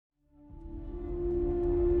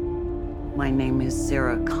My name is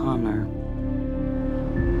Sarah Connor.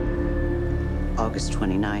 August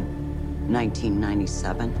 29,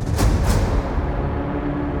 1997.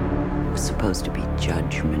 It was supposed to be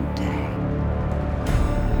Judgment Day.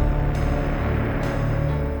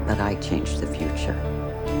 But I changed the future.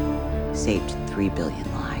 Saved 3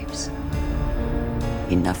 billion lives.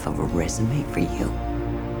 Enough of a resume for you?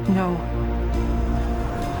 No.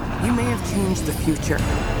 You may have changed the future,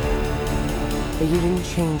 but you didn't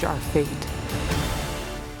change our fate.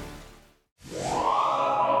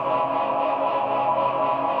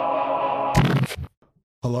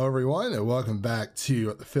 Hello, everyone, and welcome back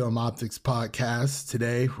to the Film Optics Podcast.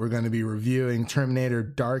 Today, we're going to be reviewing Terminator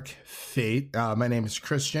Dark Fate. My name is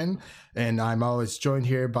Christian, and I'm always joined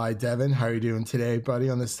here by Devin. How are you doing today, buddy,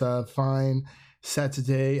 on this fine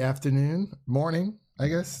Saturday afternoon? Morning, I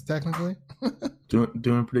guess, technically.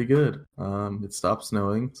 Doing pretty good. It stopped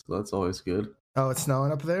snowing, so that's always good. Oh, it's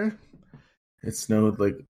snowing up there? It snowed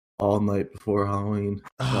like all night before Halloween.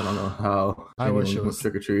 I don't know how I wish it anyone was went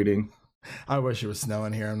trick-or-treating. I wish it was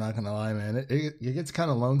snowing here. I'm not going to lie, man. It gets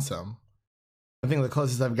kind of lonesome. I think the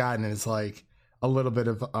closest I've gotten is like a little bit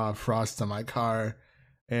of frost on my car,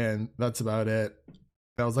 and that's about it.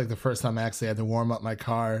 That was like the first time I actually had to warm up my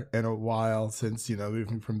car in a while since,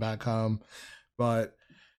 moving from back home. But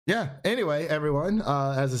yeah, anyway, everyone,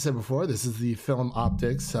 as I said before, this is the Film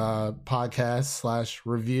Optics podcast /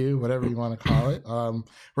 review, whatever you want to call it.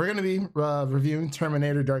 We're going to be reviewing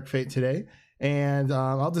Terminator Dark Fate today. And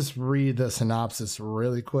I'll just read the synopsis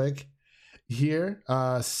really quick here.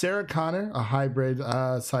 Sarah Connor, a hybrid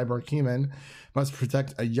cyborg human, must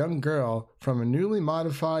protect a young girl from a newly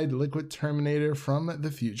modified liquid Terminator from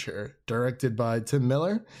the future. Directed by Tim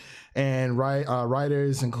Miller. And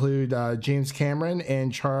writers include James Cameron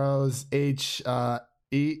and Charles H.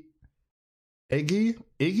 Iggy?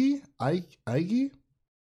 Kevin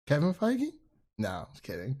Feige? No, I'm just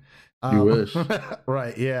kidding. You wish.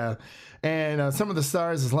 Right, yeah. And some of the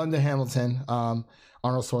stars is Linda Hamilton, Arnold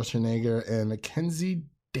Schwarzenegger, and Mackenzie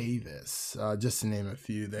Davis, just to name a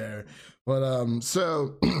few there. But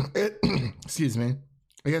excuse me.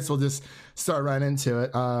 I guess we'll just start right into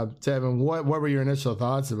it. Devin, what were your initial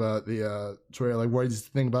thoughts about the trailer? Like, what did you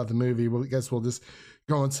think about the movie? Well, I guess we'll just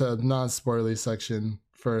go into non-spoilery section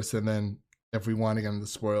first, and then if we want to get into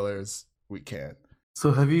spoilers, we can.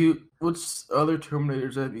 So which other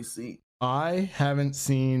Terminators have you seen? I haven't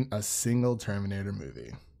seen a single Terminator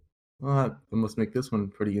movie. Well, that must make this one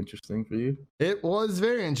pretty interesting for you. It was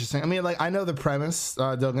very interesting. I mean, like, I know the premise,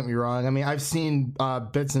 don't get me wrong. I mean, I've seen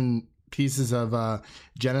bits and pieces of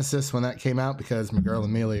Genesis when that came out because my girl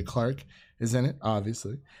Emilia Clarke is in it,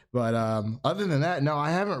 obviously. But other than that, no,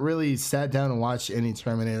 I haven't really sat down and watched any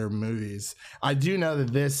Terminator movies. I do know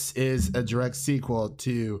that this is a direct sequel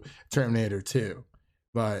to Terminator 2.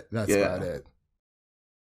 But that's about it.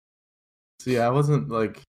 So yeah, I wasn't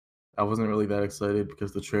really that excited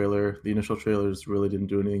because the initial trailers really didn't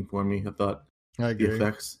do anything for me. I thought I agree.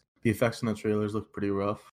 The effects in the trailers looked pretty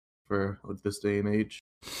rough for this day and age.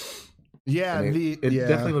 Yeah, and it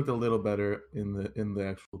definitely looked a little better in the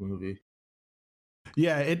actual movie.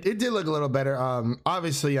 Yeah, it did look a little better.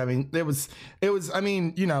 Obviously, I mean, it was, I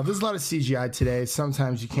mean, there's a lot of CGI today.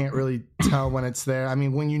 Sometimes you can't really tell when it's there. I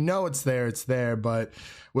mean, when you know it's there, it's there. But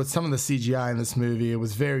with some of the CGI in this movie, it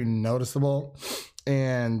was very noticeable.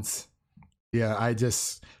 And yeah, I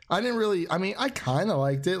didn't really, I mean, I kind of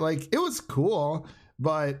liked it. Like, it was cool.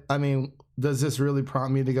 But I mean, does this really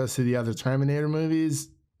prompt me to go see the other Terminator movies?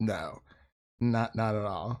 No, not at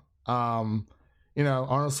all.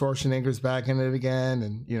 Arnold Schwarzenegger's back in it again,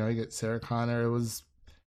 and you get Sarah Connor. It was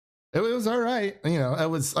all right. It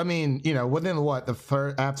was. I mean, within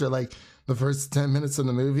after like the first 10 minutes of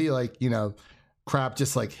the movie, like crap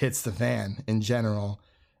just like hits the fan in general,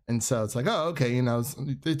 and so it's like, oh, okay,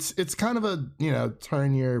 it's kind of a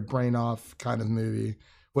turn your brain off kind of movie.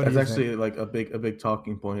 That's actually like a big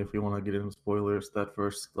talking point if you want to get into spoilers. That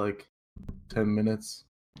first like 10 minutes.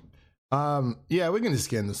 Yeah, we can just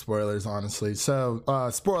get into spoilers, honestly. So,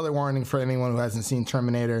 spoiler warning for anyone who hasn't seen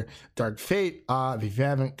Terminator Dark Fate. If you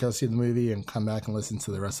haven't, go see the movie and come back and listen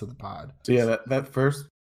to the rest of the pod. So yeah, that first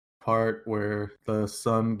part where the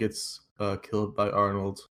son gets killed by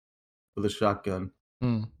Arnold with a shotgun,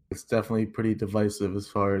 it's definitely pretty divisive as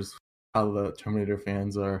far as how the Terminator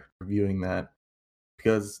fans are viewing that.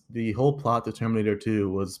 Because the whole plot to Terminator 2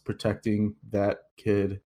 was protecting that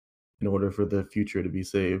kid in order for the future to be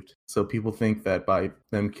saved. So people think that by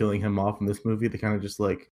them killing him off in this movie, they kind of just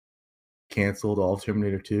like canceled all of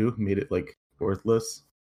Terminator 2, made it like worthless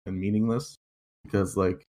and meaningless because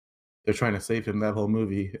like they're trying to save him that whole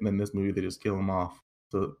movie, and then this movie they just kill him off.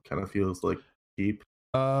 So it kind of feels like cheap.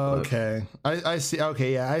 Okay, I see.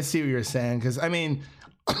 Okay, yeah, I see what you're saying. Because I mean,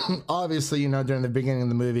 obviously, during the beginning of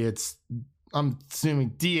the movie, I'm assuming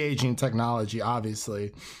de-aging technology.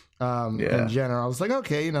 Obviously, in general, I was like,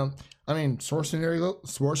 okay, I mean,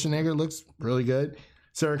 Schwarzenegger looks really good.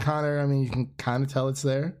 Sarah Connor, I mean, you can kind of tell it's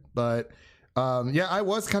there, but yeah, I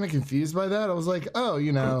was kind of confused by that. I was like,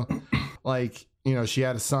 oh, like, she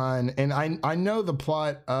had a son, and I know the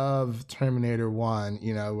plot of Terminator 1,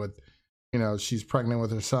 with, she's pregnant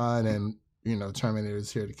with her son, and,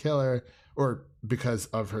 Terminator's here to kill her, or because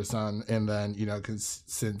of her son, and then, because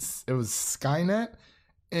since it was Skynet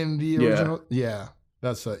in the original,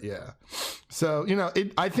 that's what, So,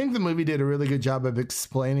 I think the movie did a really good job of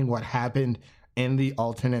explaining what happened in the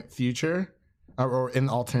alternate future, or in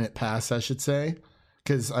the alternate past, I should say.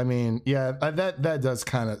 Because, I mean, that does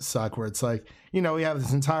kind of suck, where it's like, we have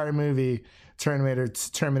this entire movie, Terminator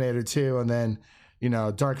 2, and then,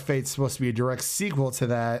 Dark Fate's supposed to be a direct sequel to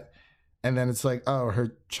that, and then it's like, oh,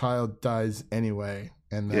 her child dies anyway.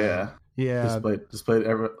 And then, despite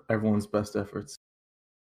everyone's best efforts.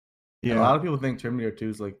 Yeah, and a lot of people think Terminator 2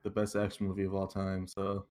 is like the best action movie of all time,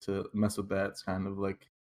 so to mess with that's kind of like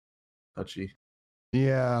touchy.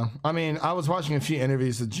 Yeah, I mean, I was watching a few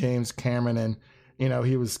interviews with James Cameron, and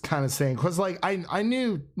he was kind of saying, because like I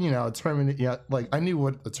knew Terminator, like I knew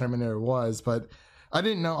what a Terminator was, but I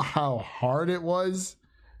didn't know how hard it was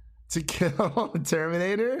to kill a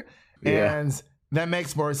Terminator, and that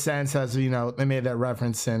makes more sense as they made that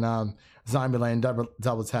reference in Zombieland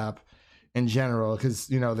Double Tap in general, because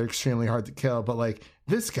they're extremely hard to kill, but like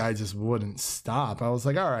this guy just wouldn't stop. I was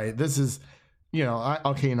like, all right, this is.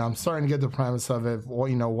 I'm starting to get the premise of it,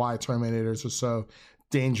 why Terminators are so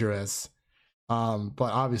dangerous. But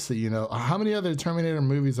obviously, how many other Terminator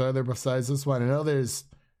movies are there besides this one? I know there's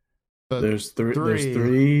three. There's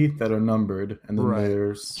three that are numbered, and then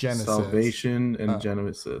there's Genesis. Salvation and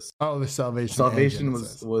Genesis. Oh, the Salvation. Salvation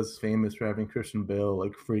was famous for having Christian Bale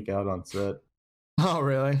like freak out on set. Oh,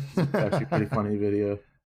 really? Actually, pretty funny video.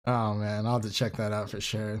 Oh man, I'll have to check that out for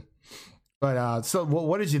sure. But so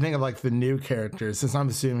what did you think of like the new characters? Since I'm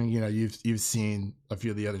assuming you've seen a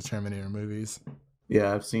few of the other Terminator movies.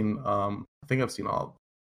 Yeah, I've seen. I think I've seen all,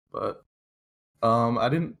 but I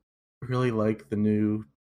didn't really like the new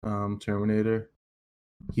Terminator.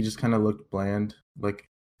 He just kind of looked bland. Like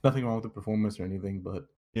nothing wrong with the performance or anything, but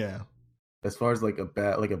yeah, as far as like a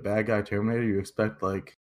bad guy Terminator, you expect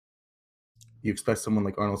someone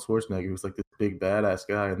like Arnold Schwarzenegger, who's like this big badass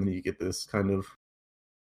guy, and then you get this kind of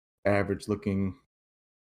average looking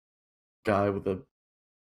guy with a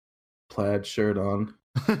plaid shirt on.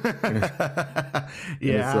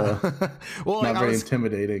 Yeah. Well, not very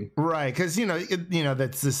intimidating, right? Because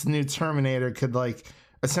that's this new Terminator could like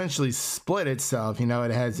essentially split itself. It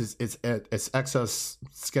has its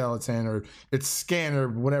exoskeleton or its skin or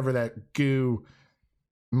whatever that goo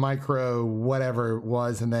micro whatever it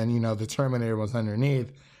was, and then the Terminator was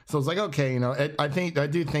underneath. So it's like, okay, I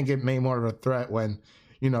do think it made more of a threat when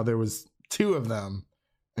there was two of them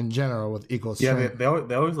in general with equal strength. Yeah,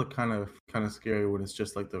 they always look kind of scary when it's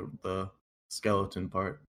just like the skeleton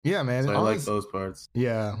part. Yeah, man. So I like those parts.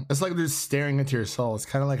 Yeah, it's like they're staring into your soul. It's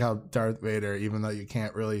kind of like how Darth Vader, even though you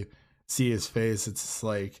can't really see his face, it's just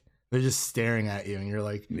like they're just staring at you, and you're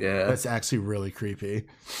like, yeah, that's actually really creepy.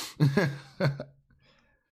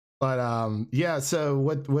 But yeah. So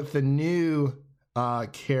with the new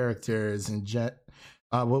characters and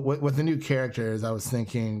with the new characters, I was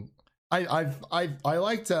thinking I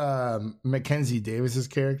liked Mackenzie Davis's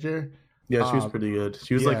character. Yeah, she was pretty good.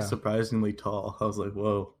 She was like surprisingly tall. I was like,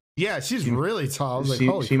 whoa. Yeah, she's really tall. I was like,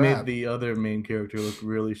 holy she crap. made the other main character look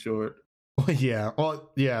really short. Yeah. Well,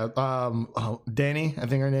 yeah. Danny, I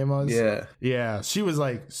think her name was. Yeah. Yeah. She was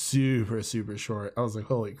like super, super short. I was like,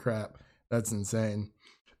 holy crap, that's insane.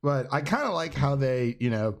 But I kind of like how they,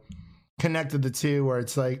 connected the two, where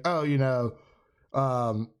it's like, oh,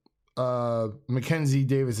 Mackenzie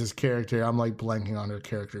Davis's character, I'm like blanking on her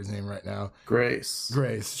character's name right now. Grace.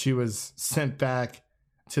 She was sent back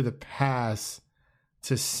to the past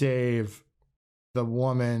to save the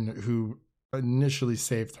woman who initially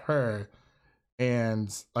saved her.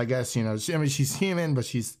 And I guess, she's human, but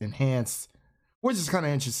she's enhanced, which is kind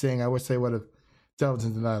of interesting. I wish they would have delved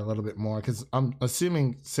into that a little bit more, because I'm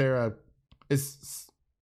assuming Sarah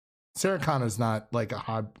Connor's not like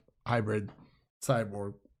a hybrid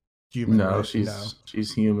cyborg human. No, right?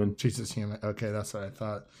 she's human. She's just human. Okay, that's what I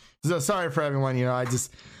thought. So sorry for everyone. I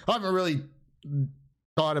haven't really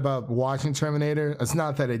thought about watching Terminator. It's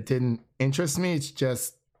not that it didn't interest me. It's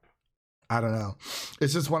just, I don't know.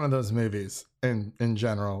 It's just one of those movies in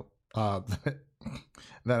general that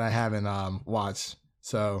I haven't watched.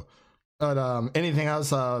 So But anything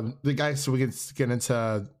else? The guys, so we could get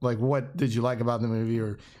into like what did you like about the movie,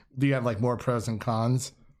 or do you have like more pros and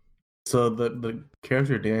cons? So the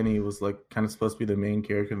character Danny was like kind of supposed to be the main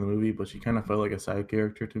character in the movie, but she kind of felt like a side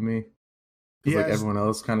character to me. Because like everyone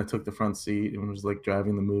else kind of took the front seat and was like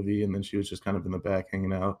driving the movie, and then she was just kind of in the back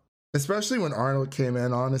hanging out. Especially when Arnold came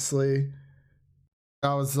in, honestly,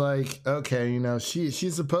 I was like, okay, you know,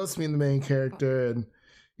 she's supposed to be the main character, and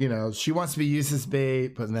you know, she wants to be used as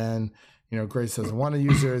bait, but then, you know, Grace doesn't want to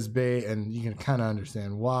use her as bait, and you can kind of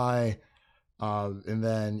understand why. And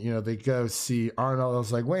then, you know, they go see Arnold. I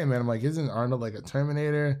was like, wait a minute. I'm like, isn't Arnold like a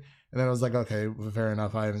Terminator? And then I was like, okay, well, fair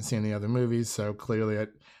enough. I haven't seen any other movies. So clearly I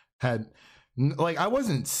had, like, I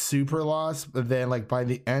wasn't super lost. But then, like, by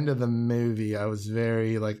the end of the movie, I was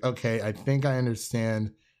very like, okay, I think I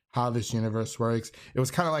understand how this universe works. It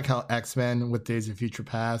was kind of like how X-Men with Days of Future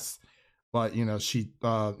Past. But, you know,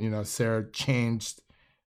 you know, Sarah changed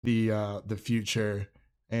the future.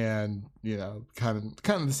 And, you know, kind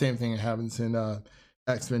of the same thing that happens in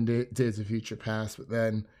X-Men Days of Future Past. But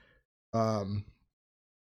then,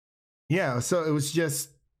 yeah, so it was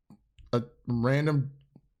just a random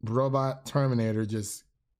robot Terminator is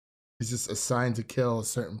just assigned to kill a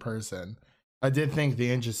certain person. I did think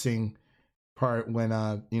the interesting part when,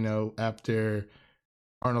 you know, after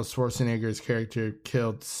Arnold Schwarzenegger's character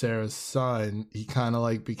killed Sarah's son, he kind of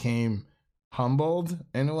like became humbled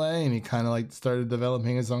in a way, and he kind of like started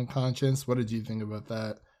developing his own conscience. What did you think about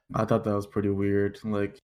that? I thought that was pretty weird.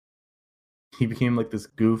 Like, he became like this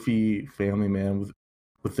goofy family man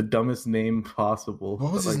with the dumbest name possible.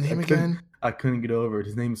 What was his name again? I couldn't get over it.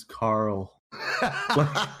 His name's Carl.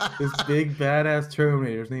 Like, this big badass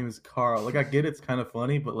Terminator, his name is Carl. Like, I get it's kind of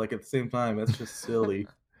funny, but like at the same time, that's just silly.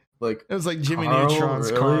 Like, it was like Jimmy Carl,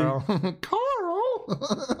 Neutron's really? Carl.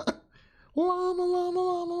 Carl. Llama, llama,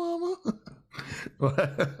 llama,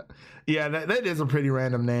 llama. Yeah, that is a pretty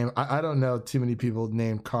random name. I don't know too many people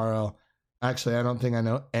named Carl. Actually, I don't think I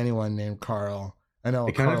know anyone named Carl. I know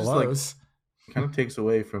Carlos. It kind of takes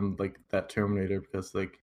away from like that Terminator, because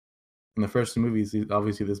like in the first movies, he's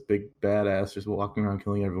obviously this big badass just walking around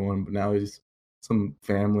killing everyone, but now he's some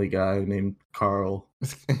family guy named Carl,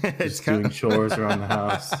 just doing chores around the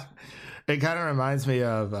house. It kind of reminds me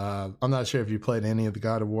of, I'm not sure if you played any of the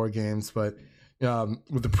God of War games, but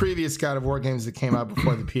with the previous God of War games that came out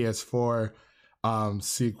before the PS4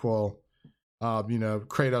 sequel, you know,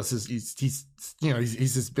 Kratos he's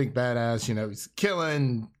this big badass, you know, he's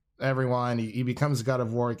killing everyone. He becomes God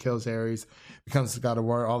of War, kills Ares, becomes God of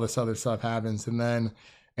War, all this other stuff happens. And then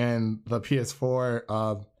in the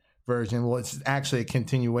PS4 version, well, it's actually a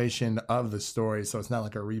continuation of the story, so it's not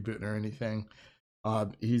like a reboot or anything.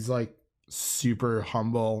 He's like super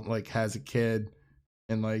humble, like has a kid,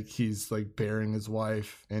 and like he's like bearing his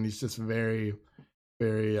wife, and he's just very,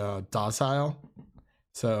 very docile.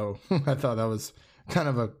 So I thought that was kind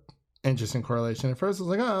of a interesting correlation. At first I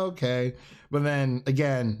was like, oh, okay, but then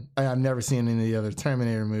again, I've never seen any of the other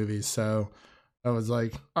Terminator movies, so I was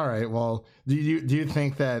like, all right, well, do you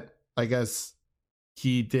think that, I guess,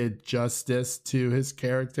 he did justice to his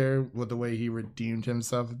character with the way he redeemed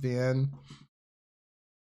himself at the end?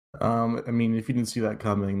 I mean, if you didn't see that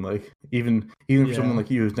coming, like even for someone like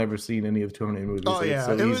you who's never seen any of the Terminator movies, it's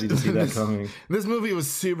so easy to see that coming. This movie was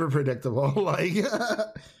super predictable. Like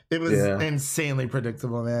it was insanely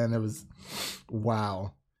predictable, man. It was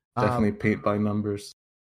wow. Definitely paint by numbers.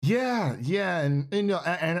 Yeah, and you know,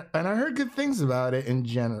 and I heard good things about it in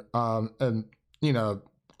general, and you know,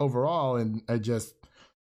 overall, and I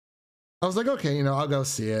was like, okay, you know, I'll go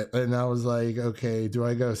see it. And I was like, okay, do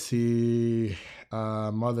I go see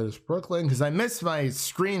Mother's Brooklyn? Because I missed my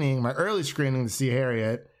early screening to see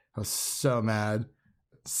Harriet. I was so mad.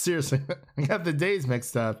 Seriously, I got the days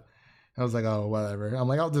mixed up. I was like, oh, whatever. I'm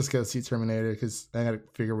like, I'll just go see Terminator because I got to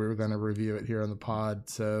figure we were going to review it here on the pod.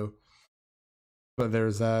 So, but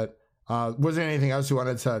there's that. Was there anything else you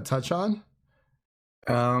wanted to touch on?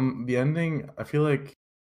 The ending, I feel like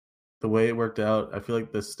the way it worked out, I feel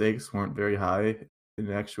like the stakes weren't very high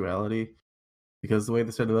in actuality, because the way they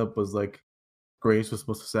set it up was like Grace was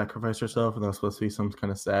supposed to sacrifice herself, and that was supposed to be some kind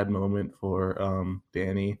of sad moment for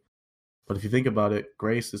Danny. But if you think about it,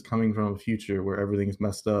 Grace is coming from a future where everything's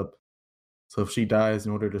messed up. So if she dies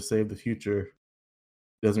in order to save the future,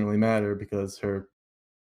 it doesn't really matter because her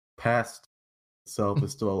past self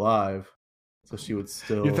is still alive. So she would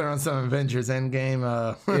still... You're throwing some Avengers Endgame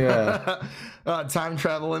time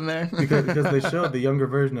travel in there. because they showed the younger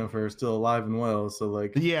version of her still alive and well. So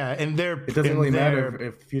like... Yeah, and it doesn't really matter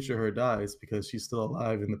if future her dies because she's still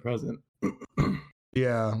alive in the present.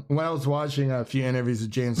 Yeah. When I was watching a few interviews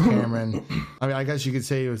with James Cameron, I mean, I guess you could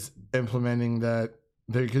say he was implementing that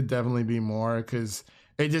there could definitely be more, because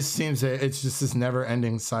it just seems that it's just this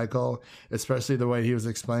never-ending cycle, especially the way he was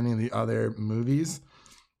explaining the other movies.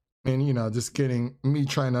 And, you know, just getting me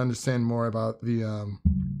trying to understand more about the,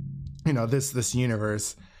 you know, this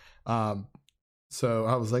universe. So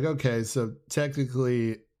I was like, okay, so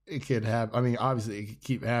technically it could have, I mean, obviously it could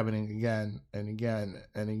keep happening again and again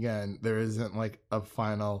and again. There isn't like a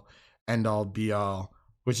final end all be all,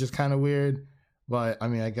 which is kind of weird. But I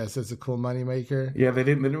mean, I guess it's a cool moneymaker. Yeah, they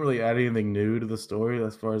didn't really add anything new to the story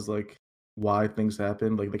as far as like why things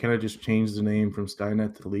happened. Like they kind of just changed the name from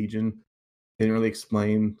Skynet to Legion. They didn't really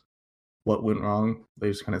explain what went wrong. They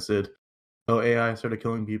just kind of said, "Oh, AI started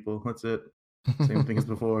killing people." That's it. Same thing as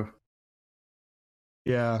before.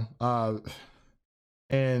 Yeah.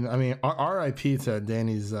 And I mean, R.I.P. to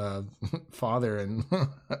Danny's father and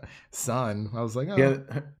son. I was like, oh.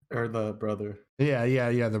 Yeah, or the brother. Yeah,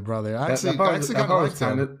 the brother. I actually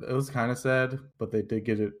it was kind of sad, but they did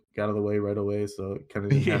get out of the way right away, so it kind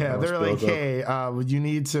of yeah. They're like, hey, would you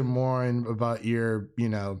need to mourn about your, you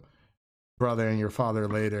know, brother and your father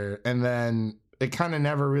later? And then it kind of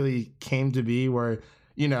never really came to be where,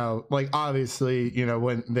 you know, like obviously, you know,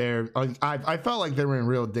 when they're like, I felt like they were in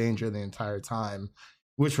real danger the entire time,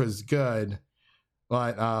 which was good.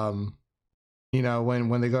 But you know,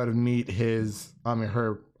 when they go to meet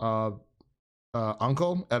her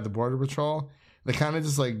uncle at the border patrol, they kind of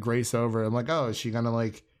just like grace over. I'm like, oh, is she gonna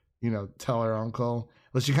like, you know, tell her uncle?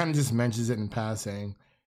 But she kind of just mentions it in passing,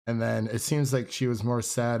 and then it seems like she was more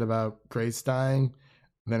sad about Grace dying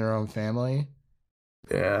than her own family.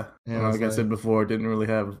 Yeah, like I said before, didn't really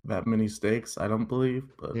have that many stakes, I don't believe.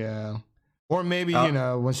 But yeah, or maybe you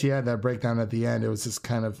know, when she had that breakdown at the end, it was just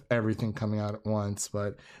kind of everything coming out at once.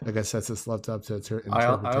 But I guess that's just left up to her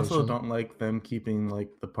interpretation. I also don't like them keeping like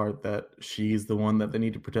the part that she's the one that they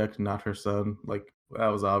need to protect, not her son. Like that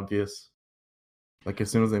was obvious. Like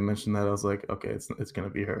as soon as they mentioned that, I was like, okay, it's gonna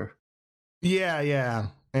be her. Yeah.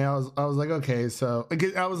 And I was like, okay, so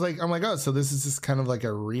I'm like, oh, so this is just kind of like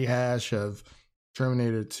a rehash of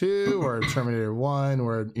Terminator 2 or Terminator 1,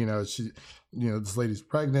 where, you know, this lady's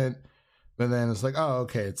pregnant, but then it's like, oh,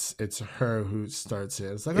 okay, it's her who starts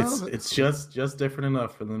it. It's like, it's just different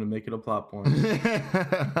enough for them to make it a plot point.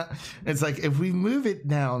 It's like, if we move it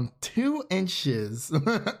down 2 inches,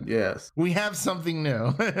 yes, we have something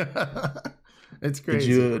new. It's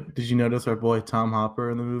crazy. Did you notice our boy Tom Hopper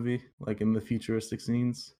in the movie, like in the futuristic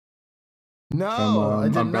scenes? No, from, I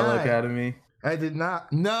did Umbrella not. Academy. I did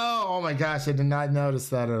not. No, oh my gosh, I did not notice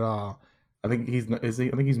that at all. I think he's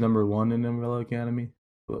number 1 in Umbrella Academy.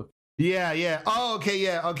 Look. Yeah. Oh, okay,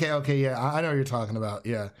 yeah, okay, yeah. I know what you're talking about.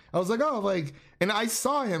 Yeah, I was like, oh, like, and I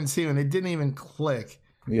saw him too, and it didn't even click.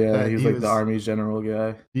 Yeah, he's like the Army's general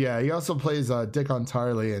guy. Yeah, he also plays Dick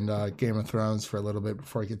Ontarly in Game of Thrones for a little bit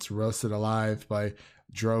before he gets roasted alive by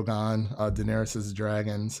Drogon, Daenerys'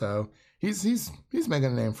 dragon. So he's making a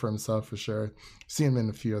name for himself for sure. See him in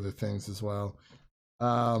a few other things as well.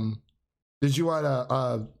 Did you want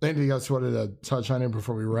to anything else you wanted to touch on it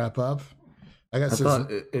before we wrap up? I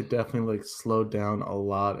thought it definitely like slowed down a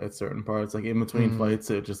lot at certain parts. Like in between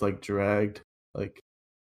fights, it just like dragged. Like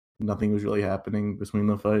nothing was really happening between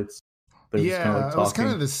the fights. Yeah, it was kind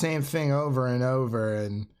of the same thing over and over.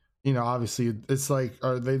 And, you know, obviously it's like,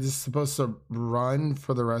 are they just supposed to run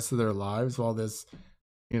for the rest of their lives while this,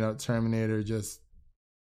 you know, Terminator just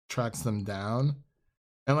tracks them down?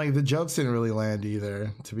 And like the jokes didn't really land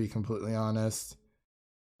either, to be completely honest.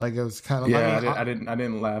 Like it was kind of, yeah, I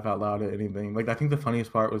didn't laugh out loud at anything. Like I think the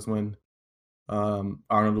funniest part was when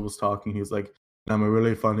Arnold was talking. He was like, "I'm a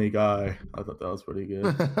really funny guy." I thought that was pretty good.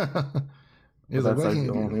 He's like, that's like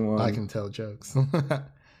the only one I can tell jokes. Yeah.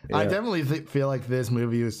 I definitely feel like this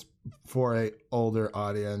movie was for a older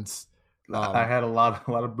audience. I had a lot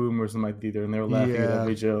of boomers in my theater, and they were laughing at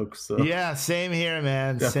every joke. So yeah, same here,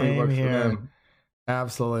 man. Definitely same here. For them.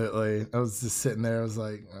 Absolutely. I was just sitting there. I was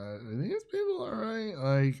like, are these people all right?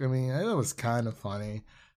 Like, I mean, I know it was kind of funny,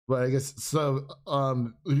 but I guess so.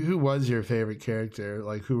 Who was your favorite character?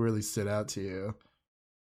 Like, who really stood out to you?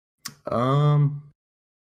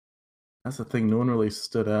 That's the thing. No one really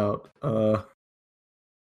stood out. I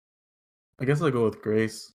guess I'll go with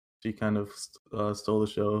Grace. She kind of stole the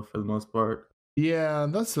show for the most part. Yeah,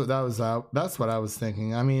 that's what I was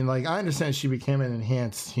thinking. I mean, like, I understand she became an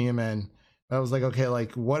enhanced human. I was like, okay,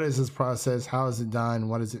 like, what is this process? How is it done?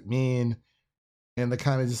 What does it mean? And the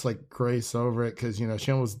kind of just like grace over it, because, you know,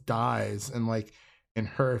 she almost dies and like in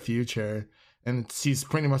her future, and she's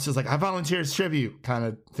pretty much just like, I volunteer as tribute kind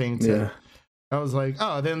of thing to. Yeah. I was like,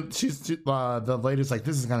 oh, then she's the lady's like,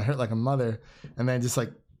 this is gonna hurt like a mother, and then just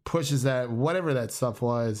like pushes that whatever that stuff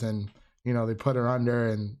was, and, you know, they put her under,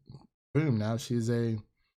 and boom, now she's a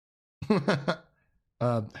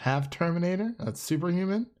half Terminator, a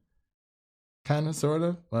superhuman, kind of, sort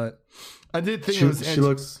of. But I did think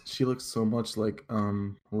she looks so much like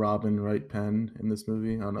Robin Wright Penn in this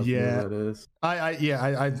movie. I don't know if you know who that is. I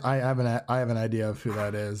have an idea of who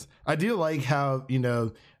that is. I do like how, you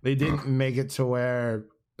know, they didn't make it to where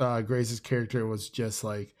Grace's character was just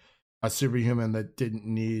like a superhuman that didn't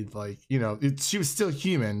need, like, you know, she was still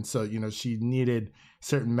human, so, you know, she needed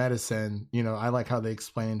certain medicine. You know, I like how they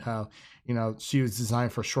explained how, you know, she was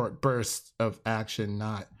designed for short bursts of action,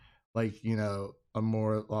 not like, you know, a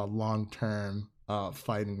more long-term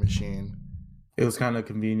fighting machine. It was kind of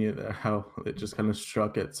convenient how it just kind of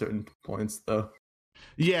struck at certain points, though.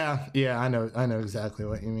 Yeah, I know exactly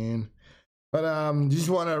what you mean. But you just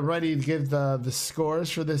want to ready to give the scores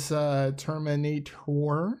for this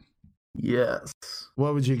Terminator? Yes.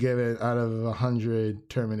 What would you give it out of 100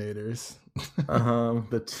 Terminators?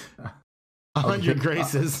 100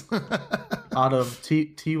 Graces. Out of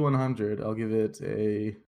T100, I'll give it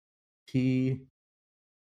a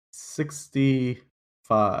T65.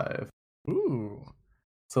 Ooh.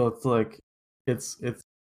 So it's like it's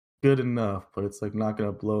good enough, but it's like not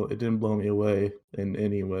gonna blow. It didn't blow me away in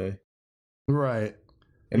any way. Right.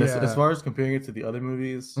 And as far as comparing it to the other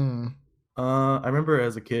movies, I remember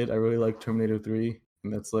as a kid I really liked Terminator 3,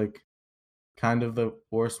 and that's like kind of the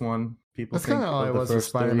worst one. That's kind of all I was with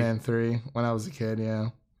Spider-Man 3 when I was a kid, yeah.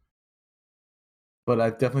 But I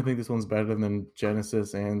definitely think this one's better than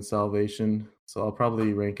Genesis and Salvation, so I'll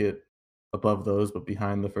probably rank it above those, but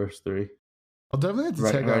behind the first three. I'll definitely have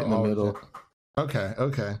to check out in the middle.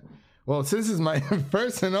 Okay. Well, since this is my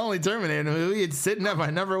first and only Terminator movie, it's sitting at my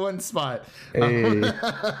 #1 spot. Hey,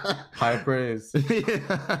 high praise.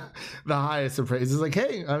 Yeah, the highest of praise is like,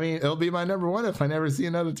 hey, I mean, it'll be my #1 if I never see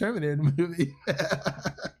another Terminator movie.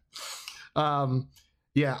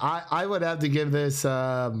 Yeah, I would have to give this.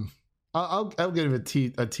 I'll give it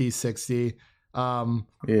a T60.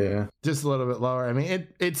 Yeah, just a little bit lower. I mean,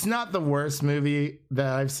 it's not the worst movie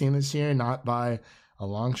that I've seen this year, not by a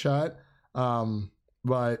long shot.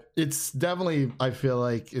 But it's definitely, I feel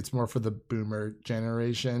like it's more for the boomer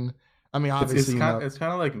generation. I mean, obviously, it's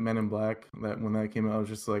kind of like Men in Black. That when that came out, I was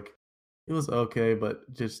just like, it was okay,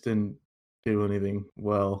 but just didn't do anything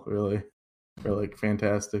well, really, or like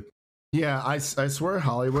fantastic. Yeah, I swear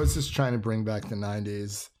Hollywood's just trying to bring back the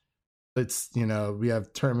 90s. It's, you know, we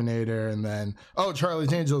have Terminator, and then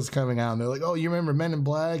Charlie's Angels coming out, and they're like, oh, you remember Men in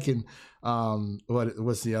Black, and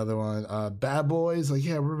what's the other one? Bad Boys. Like,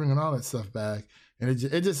 yeah, we're bringing all that stuff back, and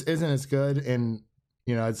it just isn't as good. And,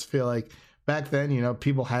 you know, I just feel like back then, you know,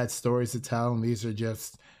 people had stories to tell, and these are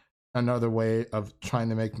just another way of trying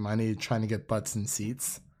to make money, trying to get butts in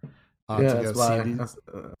seats.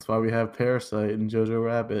 That's why we have Parasite and Jojo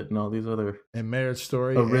Rabbit and all these other and Marriage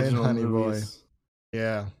Story original and Honey movies. Boy.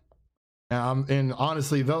 Yeah. And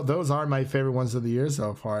honestly, those are my favorite ones of the year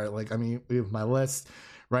so far. Like, I mean, my list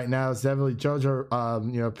right now is definitely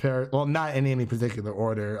Jojo. You know, not in any particular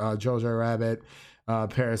order. Jojo Rabbit,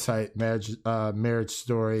 Parasite, Marriage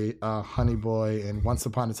Story, Honey Boy, and Once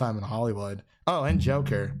Upon a Time in Hollywood. Oh, and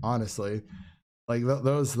Joker. Honestly, like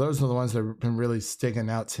those are the ones that have been really sticking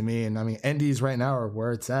out to me. And I mean, Indies right now are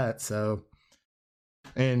where it's at. So,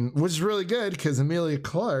 and which is really good because Emilia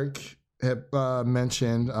Clarke had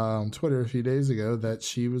mentioned on Twitter a few days ago that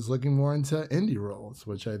she was looking more into indie roles,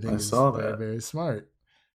 which I think is very, very smart,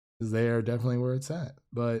 because they are definitely where it's at.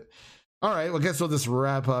 But all right, well, I guess we'll just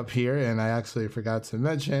wrap up here. And I actually forgot to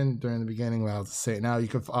mention during the beginning, but I'll just say it now. You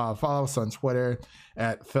can follow us on Twitter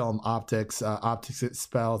at Film Optics. Optics, it's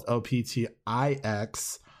spelled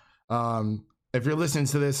OPTIX. If you're listening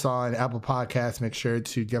to this on Apple Podcasts, make sure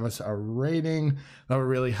to give us a rating. That would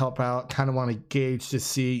really help out. Kind of want to gauge to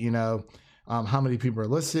see, you know, how many people are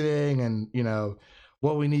listening, and, you know,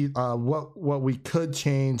 what we need, what we could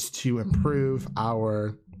change to improve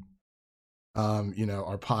our, you know,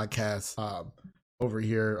 our podcast over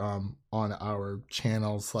here on our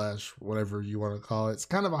channel / whatever you want to call it. It's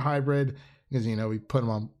kind of a hybrid because, you know, we put them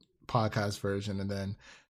on podcast version, and then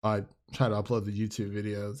try to upload the YouTube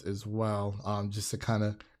videos as well, just to kind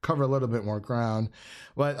of cover a little bit more ground.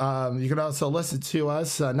 But you can also listen to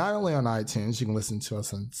us not only on iTunes, you can listen to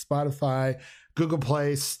us on Spotify, Google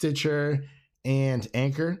Play, Stitcher, and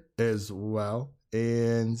Anchor as well.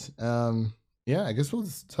 And yeah, I guess we'll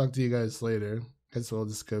just talk to you guys later. I guess we'll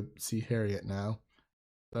just go see Harriet now.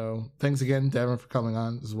 So thanks again, Devin, for coming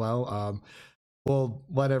on as well. We'll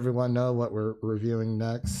let everyone know what we're reviewing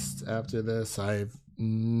next after this. I've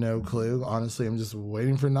no clue. Honestly, I'm just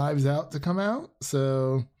waiting for Knives Out to come out.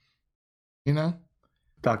 So, you know.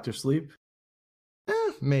 Dr. Sleep?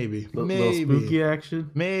 Maybe. Little spooky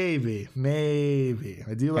action. Maybe.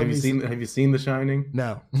 I do like. Have you seen The Shining?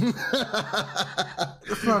 No.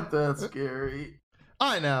 It's not that scary.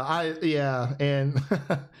 I know. And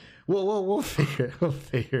we'll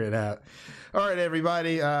figure it out. All right,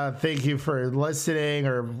 everybody. Thank you for listening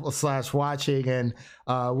or / watching, and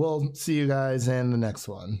we'll see you guys in the next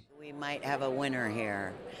one. We might have a winner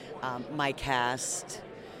here. My cast,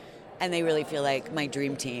 and they really feel like my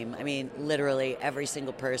dream team. I mean, literally every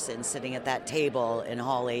single person sitting at that table in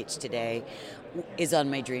Hall H today is on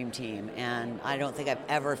my dream team, and I don't think I've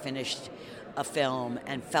ever finished a film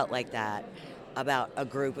and felt like that about a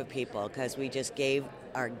group of people, because we just gave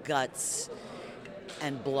our guts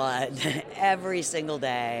and blood every single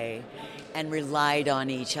day and relied on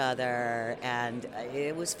each other, and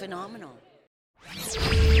it was phenomenal.